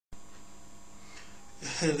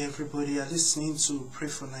Hello everybody, you are listening to Pray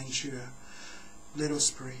for Nigeria. Let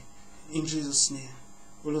us pray. In Jesus' name.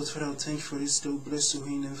 O Lord, Father, I thank you for this day. We bless your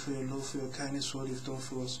holy name for your love, for your kindness, for what you've done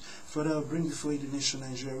for us. Father, I bring before you the nation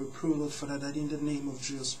Nigeria. We pray, Lord, Father, that in the name of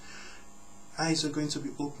Jesus, eyes are going to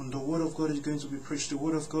be opened. The word of God is going to be preached. The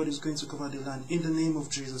word of God is going to cover the land in the name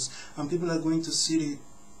of Jesus. And people are going to see the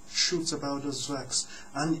truth about those facts.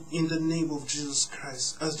 And in the name of Jesus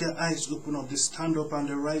Christ, as their eyes open up, they stand up and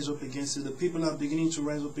they rise up against it. The people are beginning to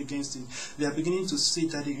rise up against it. They are beginning to see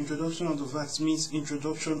that the introduction of the vax means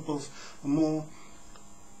introduction of more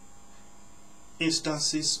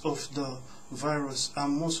instances of the virus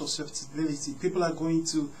and more susceptibility. People are going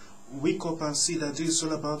to wake up and see that this is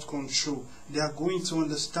all about control. They are going to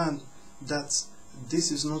understand that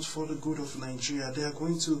this is not for the good of Nigeria. They are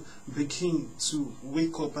going to begin to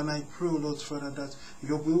wake up, and I pray, Lord Father, that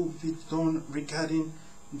your will be done regarding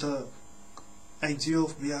the idea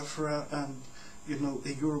of Biafra and a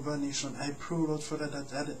Yoruba nation. I pray, Lord Father,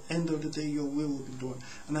 that at the end of the day your will be done.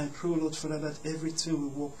 And I pray, Lord Father, that everything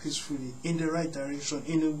will work peacefully in the right direction,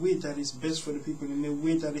 in a way that is best for the people, in a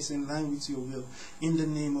way that is in line with your will. In the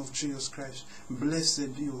name of Jesus Christ.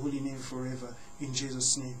 Blessed be your holy name forever. In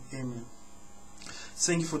Jesus' name, amen.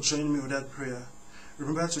 Thank you for joining me with that prayer.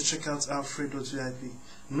 Remember to check out Alfredo.vip.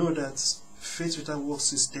 Know that faith without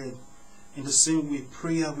works is dead. In the same way,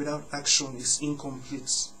 prayer without action is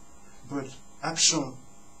incomplete. But action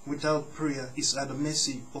without prayer is at the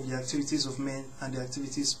mercy of the activities of men and the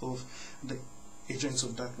activities of the agents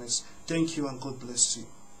of darkness. Thank you and God bless you.